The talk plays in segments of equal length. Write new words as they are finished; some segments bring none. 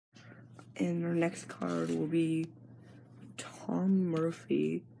And our next card will be Tom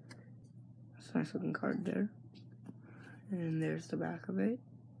Murphy. That's a nice looking card there. And there's the back of it.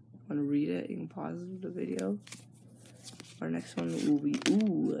 Want to read it? You can pause the video. Our next one will be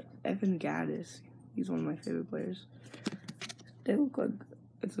Evan Gattis. He's one of my favorite players. They look like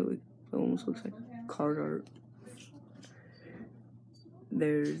it almost looks like card art.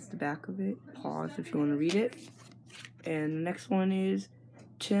 There's the back of it. Pause if you want to read it. And the next one is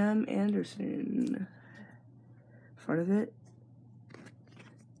Tim Anderson. Front of it.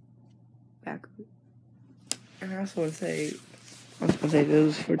 Back of it. And I also want to say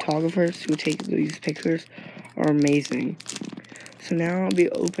those photographers who take these pictures are amazing. So now I'll be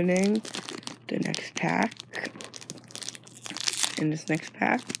opening the next pack. In this next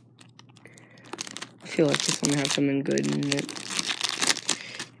pack, I feel like this one has something good in it.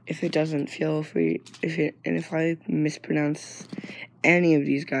 If it doesn't, feel free. If I mispronounce any of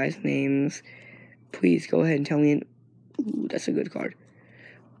these guys' names, please go ahead and tell me. Ooh, that's a good card.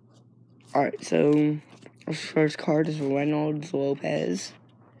 Alright, so our first card is Reynolds Lopez.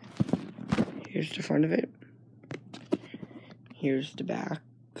 Here's the front of it. Here's the back.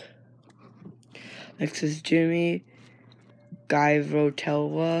 Next is Jimmy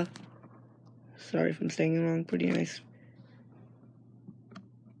Gavrotella. Sorry if I'm saying it wrong. Pretty nice.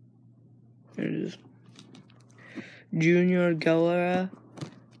 There it is. Junior Guerra.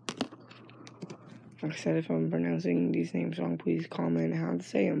 Like I said, if I'm pronouncing these names wrong, please comment how to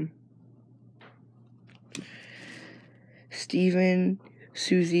say them. Steven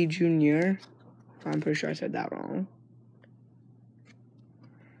Susie Jr. I'm pretty sure I said that wrong.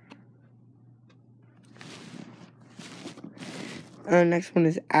 Next one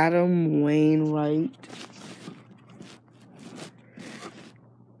is Adam Wainwright.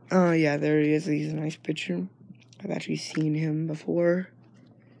 Yeah, there he is. He's a nice picture. I've actually seen him before.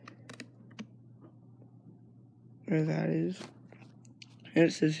 There that is. And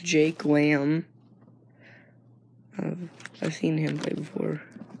it says Jake Lamb. I've seen him play before.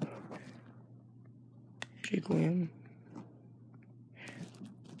 Jake Lamb.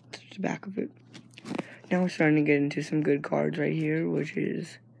 That's the back of it. Now we're starting to get into some good cards right here, which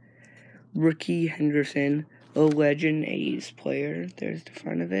is Ricky Henderson, a Legend A's player. There's the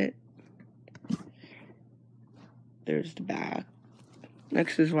front of it. There's the back.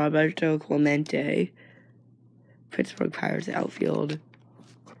 Next is Roberto Clemente, Pittsburgh Pirates outfield.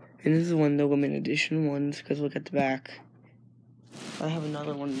 And this is one of the limited edition ones, because look at the back. I have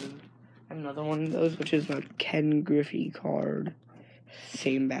another one. Of those, which is my Ken Griffey card.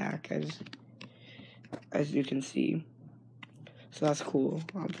 Same back as you can see. So that's cool.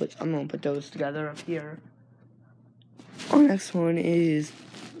 I'm gonna put those together up here. Our next one is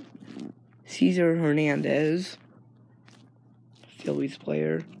Cesar Hernandez, Phillies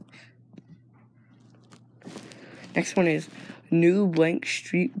player. Next one is New Blank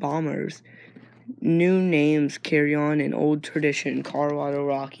Street Bombers. New names carry on an old tradition, Colorado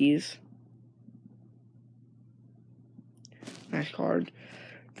Rockies. Nice card.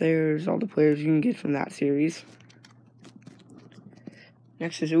 There's all the players you can get from that series.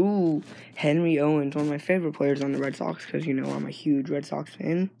 Next is, Henry Owens, one of my favorite players on the Red Sox, because, you know, I'm a huge Red Sox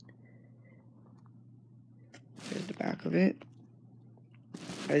fan. There's the back of it.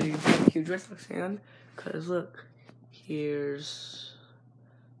 As you can see, I'm a huge Red Sox fan, because, look, here's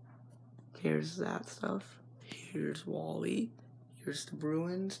that stuff. Here's Wally. Here's the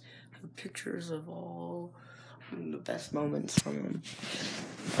Bruins. I have pictures of all the best moments from them.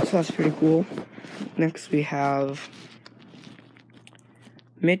 So that's pretty cool. Next we have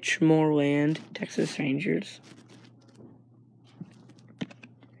Mitch Moreland, Texas Rangers.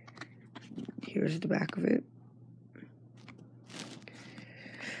 Here's the back of it.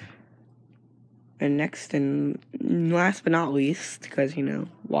 And next and last but not least, because, you know,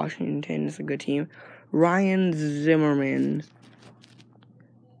 Washington is a good team, Ryan Zimmerman.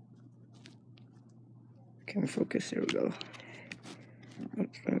 Can I focus? There we go.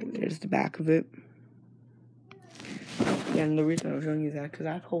 There's the back of it. Yeah, and the reason I was showing you that, because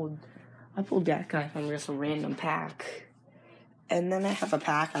I pulled that guy from just a random pack. And then I have a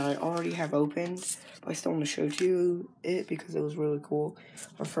pack I already have opened, but I still want to show you it because it was really cool.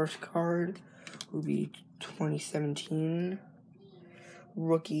 Our first card will be 2017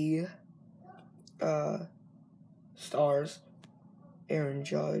 rookie stars, Aaron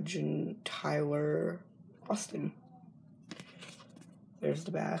Judge and Tyler Austin. There's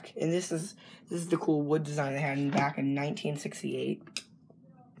the back, and this is the cool wood design they had back in 1968.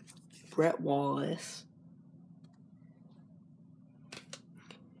 Brett Wallace,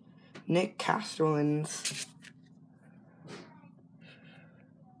 Nick Castellans,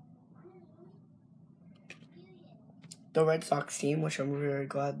 the Red Sox team, which I'm very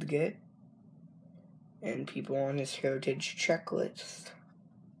glad to get, and people on his heritage checklist.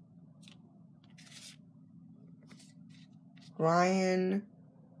 Ryan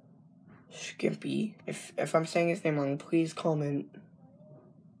Skimpy. If I'm saying his name wrong, please comment.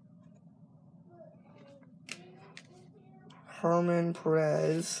 Herman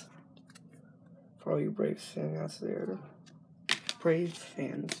Perez. For all you Braves fans out there. Braves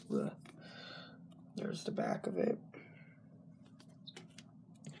fans. Ugh. There's the back of it.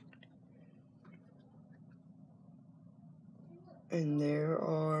 And there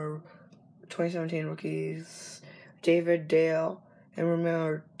are 2017 rookies. David Dale and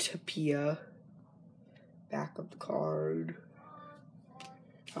Romero Tapia. Back of the card.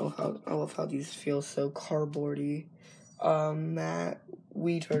 I love how these feel so cardboardy. Matt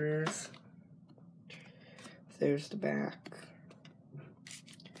Wieters. There's the back.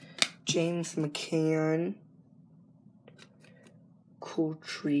 James McCann. Cool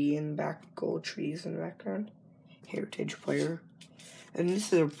tree in the back. Gold trees in the background. Heritage player. And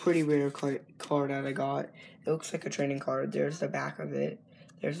this is a pretty rare card that I got. It looks like a trading card. There's the back of it.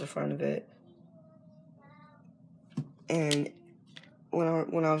 There's the front of it. And when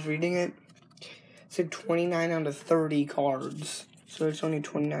I was reading it, it said 29 out of 30 cards. So it's only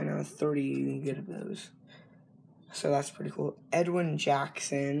 29 out of 30 you can get of those. So that's pretty cool. Edwin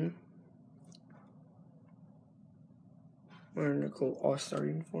Jackson. Wearing the cool All-Star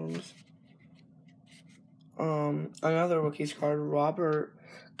uniforms. Another rookies card, Robert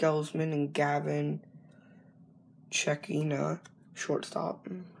Gelsman and Gavin Cecchina, shortstop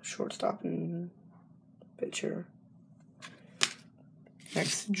and pitcher.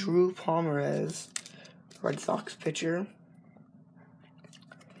 Next, Drew Pomeranz, Red Sox pitcher.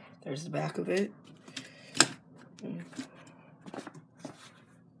 There's the back of it.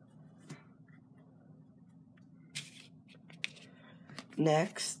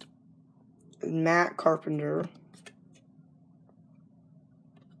 Next, Matt Carpenter.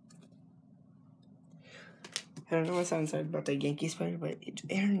 I don't know what sounds like about the Yankees player, but it's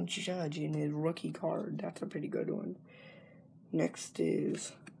Aaron Judge in his rookie card. That's a pretty good one. Next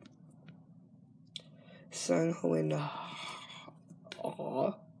is Sung Hoon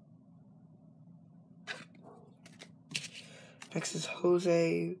Ah. Next is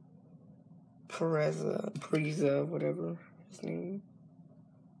Jose Pereza, whatever his name.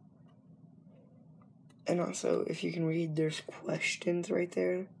 And also, if you can read, there's questions right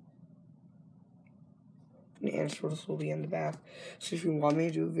there. And the answers will be in the back. So if you want me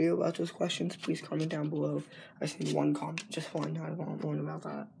to do a video about those questions, please comment down below. I just need one comment, just one. I want one about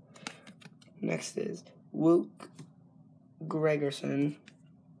that. Next is Luke Gregerson.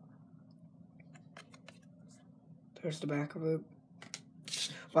 There's the back of it.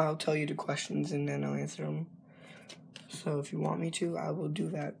 Well, I'll tell you the questions and then I'll answer them. So if you want me to, I will do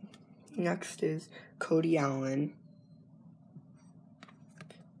that. Next is Cody Allen.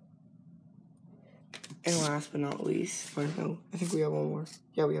 And last but not least, or no, I think we have one more.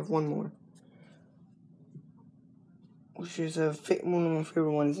 Yeah, we have one more. Which is one of my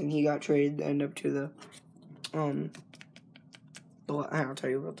favorite ones, and he got traded to end up to the, I'll tell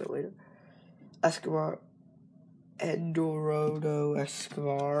you about that later. Escobar, Eduardo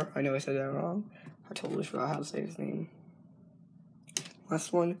Escobar. I know I said that wrong. I totally forgot how to say his name.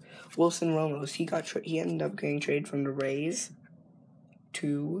 Last one, Wilson Ramos. He ended up getting traded from the Rays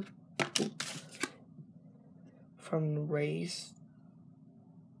to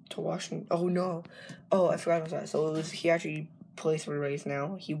Washington. Oh no! Oh, I forgot about that. So he actually plays for the Rays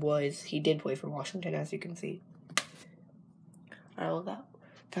now. He did play for Washington, as you can see. Alright,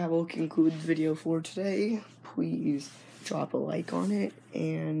 that will conclude the video for today. Please drop a like on it,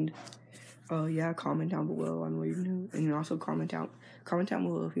 and yeah, comment down below on what you knew, and also comment down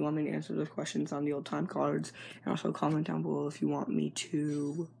below if you want me to answer those questions on the old time cards, and also comment down below if you want me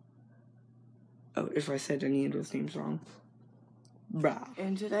to. Oh, if I said any of those names wrong. Bruh.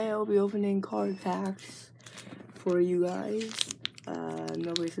 And today I'll be opening card packs for you guys.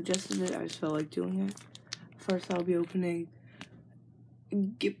 Nobody suggested it, I just felt like doing it. First I'll be opening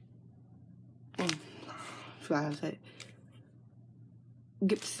Gypsy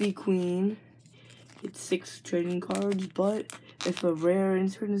Queen. It's 6 trading cards, but if a rare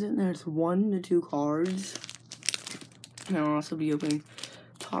insert is in there, it's 1 to 2 cards. And I'll also be opening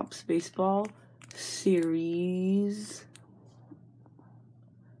Topps Baseball Series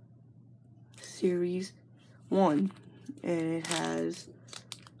 1, and it has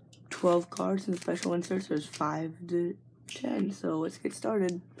 12 cards and special inserts. There's 5 to 10, so let's get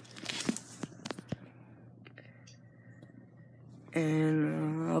started.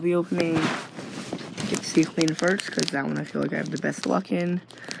 And I'll be opening get Sea Queen first, because that one I feel like I have the best luck in.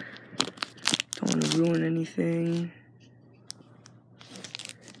 Don't want to ruin anything.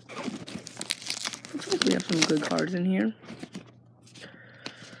 Looks like we have some good cards in here.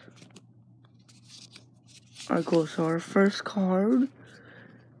 Alright, cool. So our first card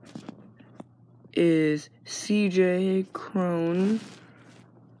is CJ Cron.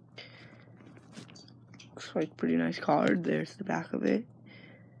 Looks like a pretty nice card. There's the back of it.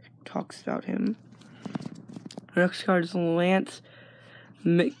 Talks about him. Our next card is Lance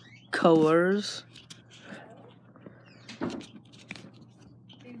McCullers.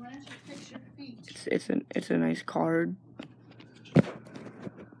 It's a nice card.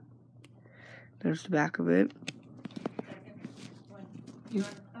 There's the back of it.